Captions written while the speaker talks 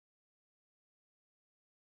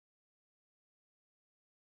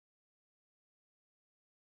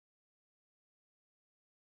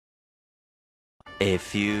A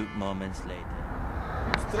few moments later.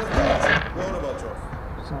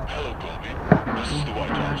 Hello, Colby. This is the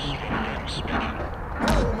White House. Rams speaking.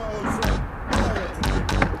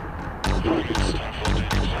 It's time for the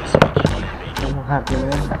assessment. Are you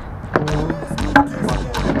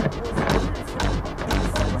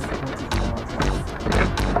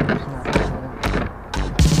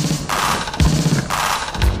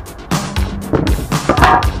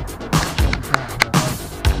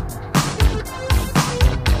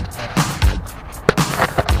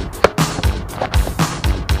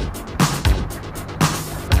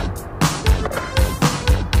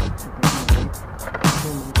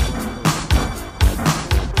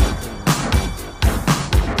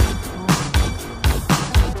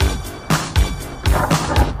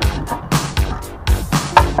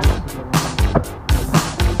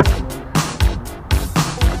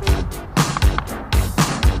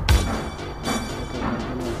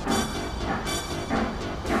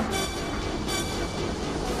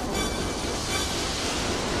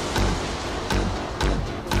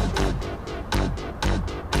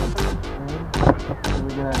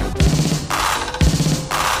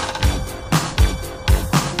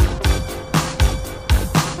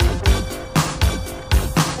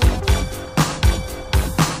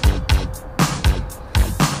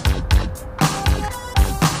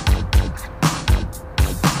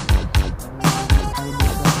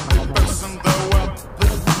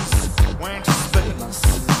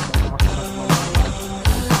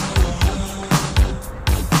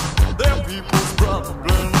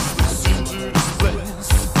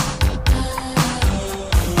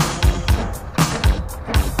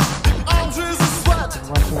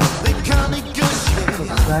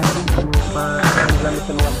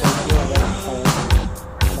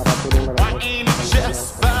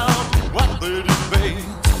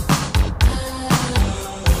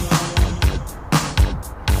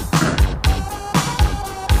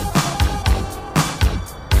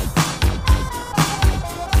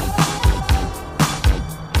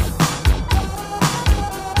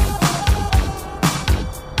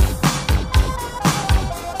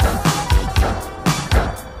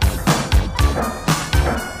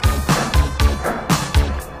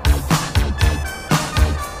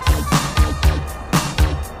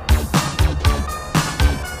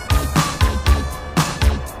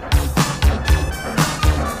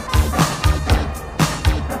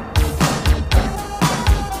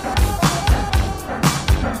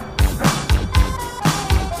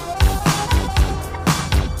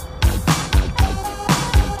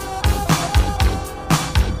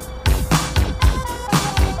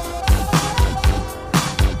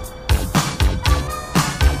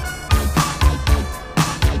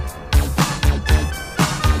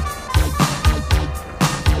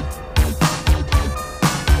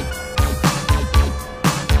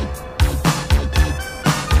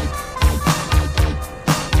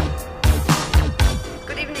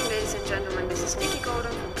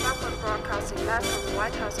broadcasting live from the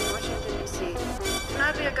White House in Washington, D.C.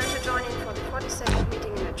 Tonight we are going to join in for the 42nd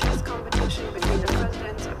meeting in a chess competition between the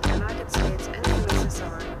presidents of the United States and the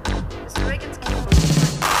USSR. Mr. Reagan's keyboard.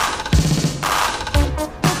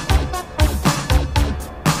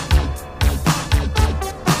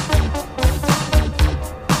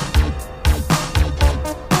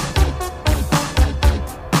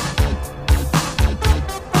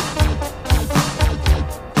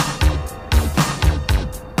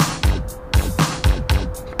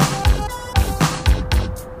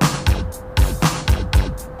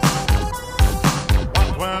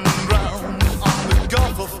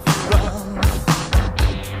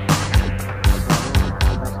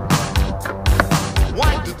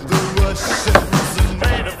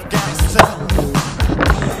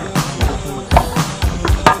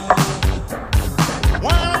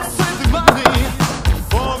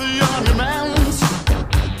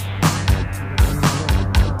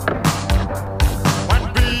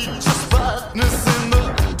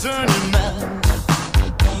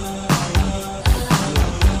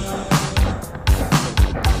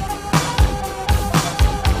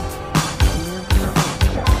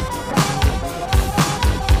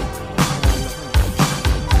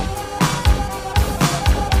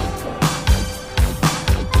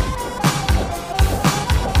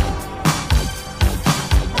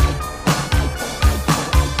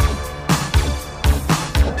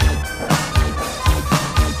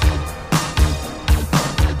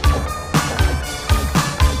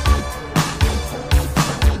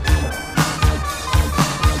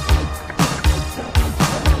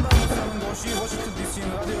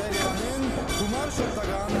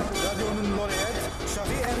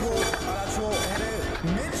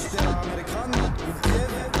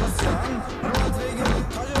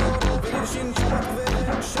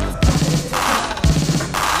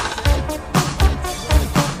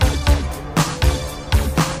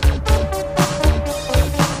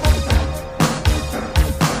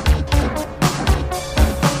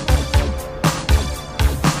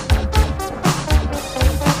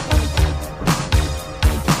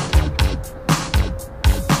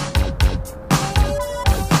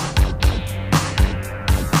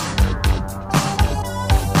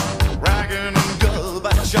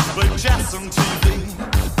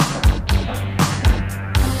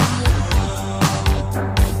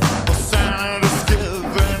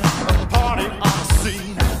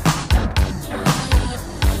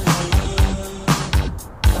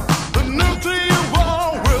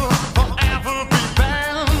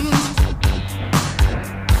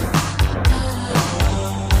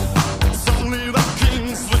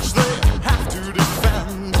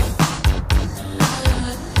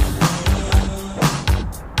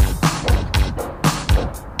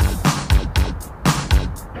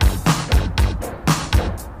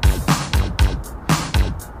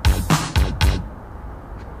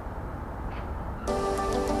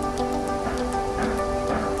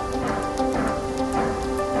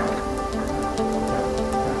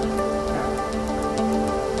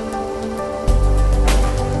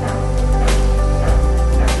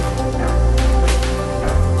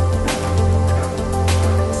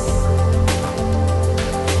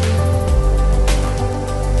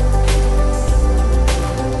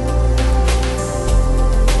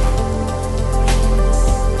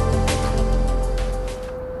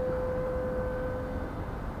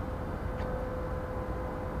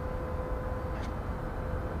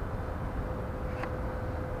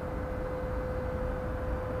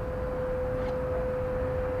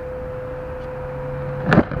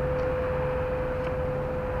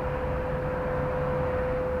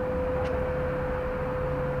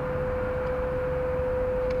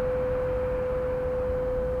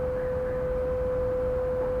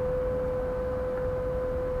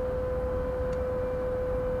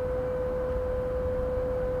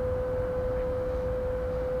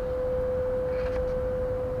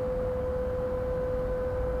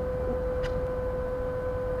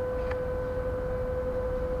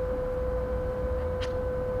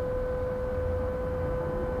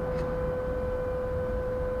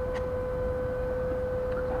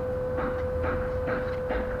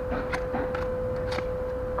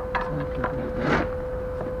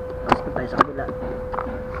 kabila.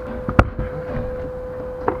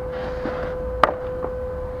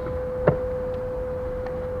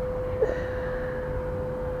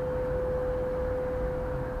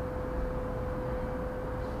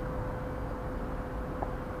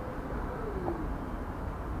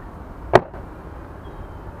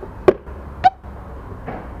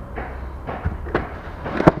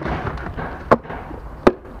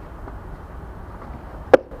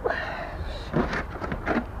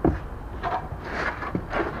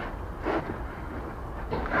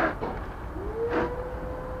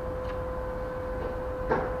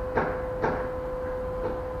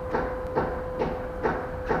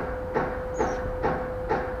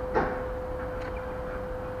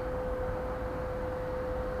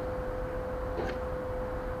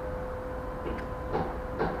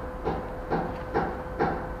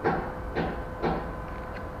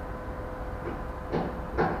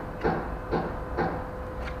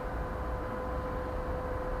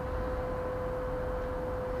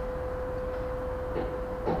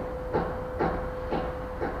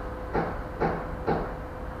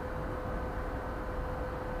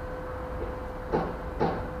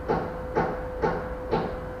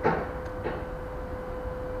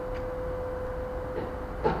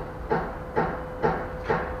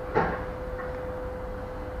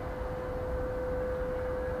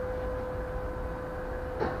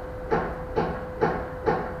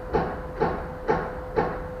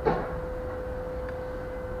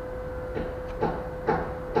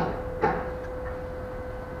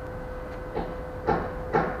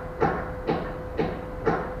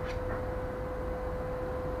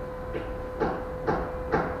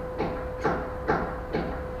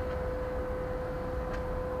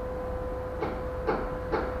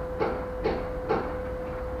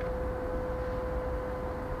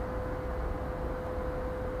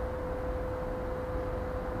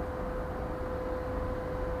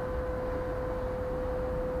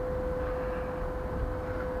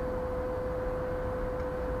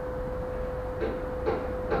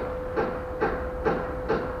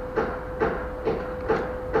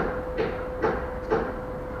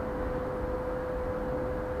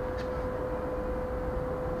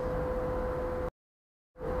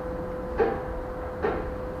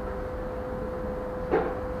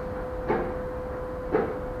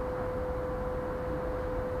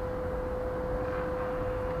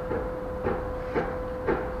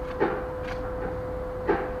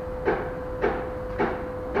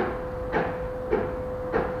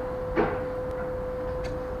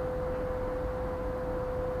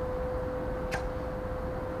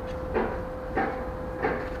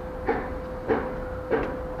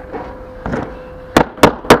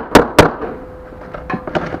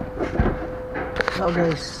 So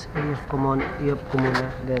guys, i-off ko muna,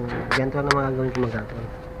 then ganito na mga gagawin ko maghapon.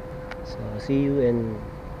 So see you, and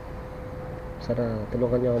sana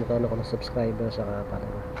tulungan nyo ako magkano ko ng subscriber saka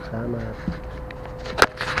follower. Salamat.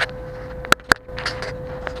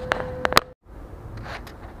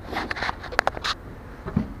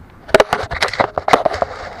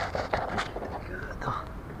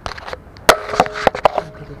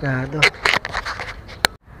 Delikado.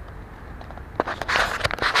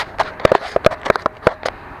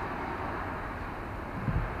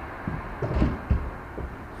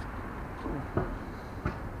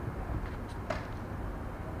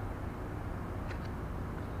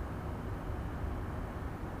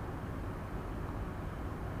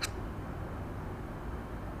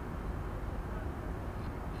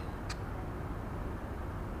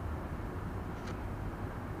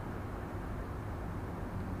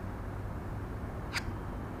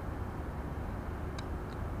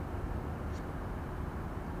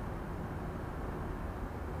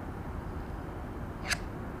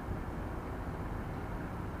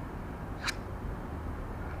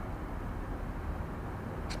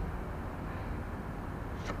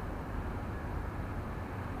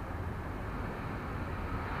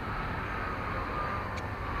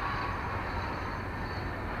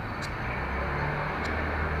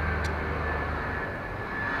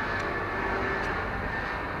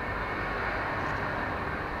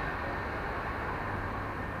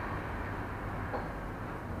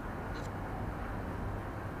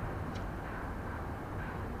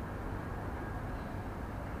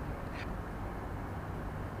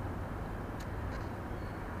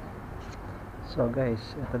 So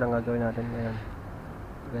guys, ito lang gagawin natin ngayon.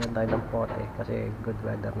 Ganyan tayo ng pote kasi good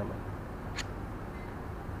weather naman.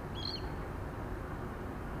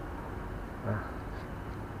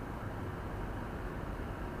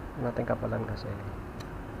 Natin kapalan kasi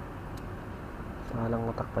mahalang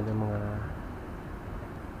matakpan yung mga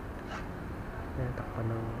takpan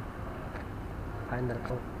ng Kain na rin.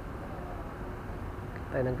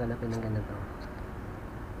 Tayo nang ganapin ng ganito.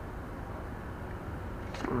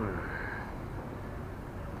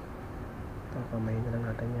 Ito, kamay na lang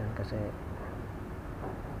natin yan kasi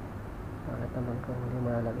bakit naman kung hindi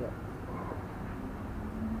malagyan.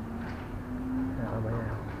 Kamay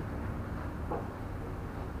na.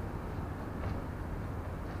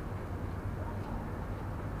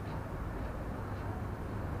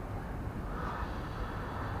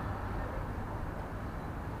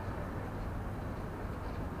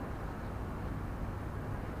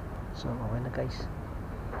 So, okay na guys.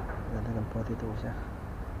 Ganda ng potato siya.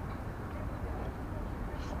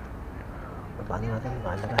 Paano natin?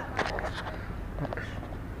 Bahala ka. Tapos.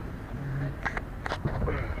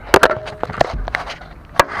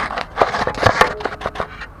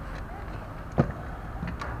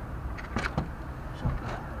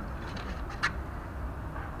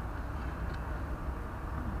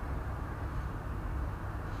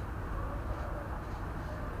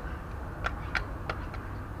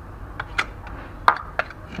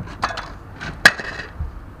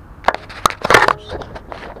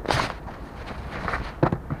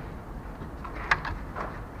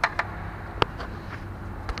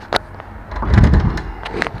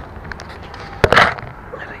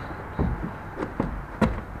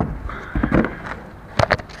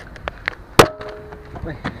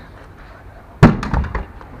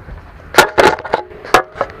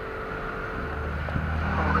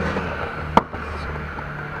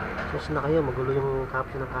 Sus na kayo, magulo yung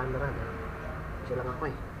caption ng camera. Kasi lang ako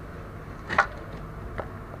eh.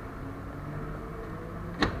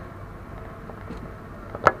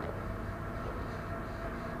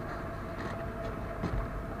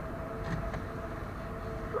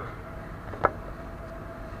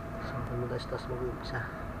 So, tas mag-umpisa.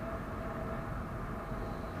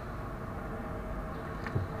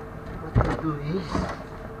 What to do is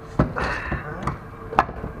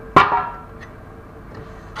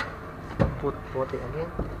put pote again,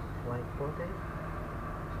 white pote.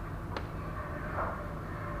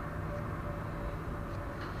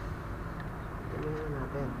 Tingnan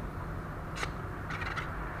natin.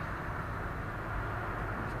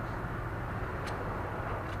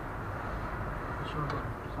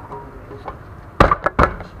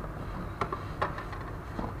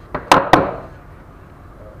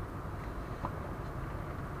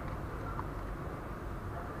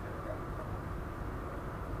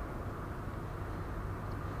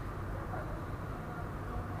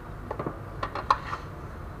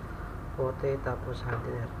 Pote tapos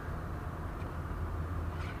hardener.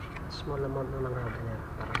 Small amount lang ng hardener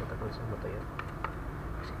para matagal sa matuyo.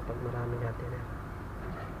 Kasi kapag maraming hardener,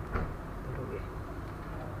 tulog eh.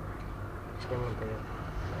 Kasi yung matuyo.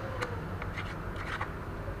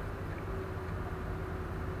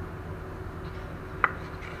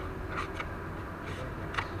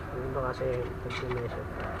 Yung iba kasi pag-measure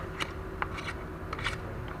pa.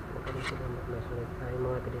 Magaling sila mag-measure tayo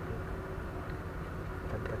mga Pilipino.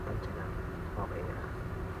 Tansya lang. Okay na.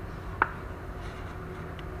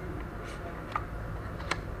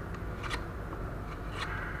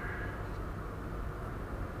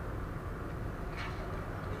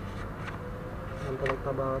 Ang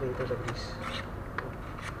pagtrabaho rito sa bis.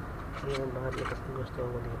 Ano ang bakit gusto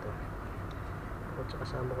ko dito. At saka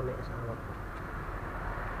kasama ko na yung asawa ko.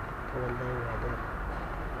 Maganda yung weather.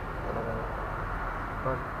 Talagang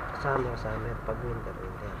pag summer, pag winter.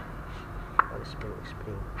 Pag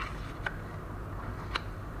spring.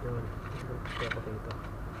 Yun, gusto ko dito.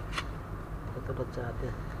 Katulad sa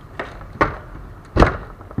atin.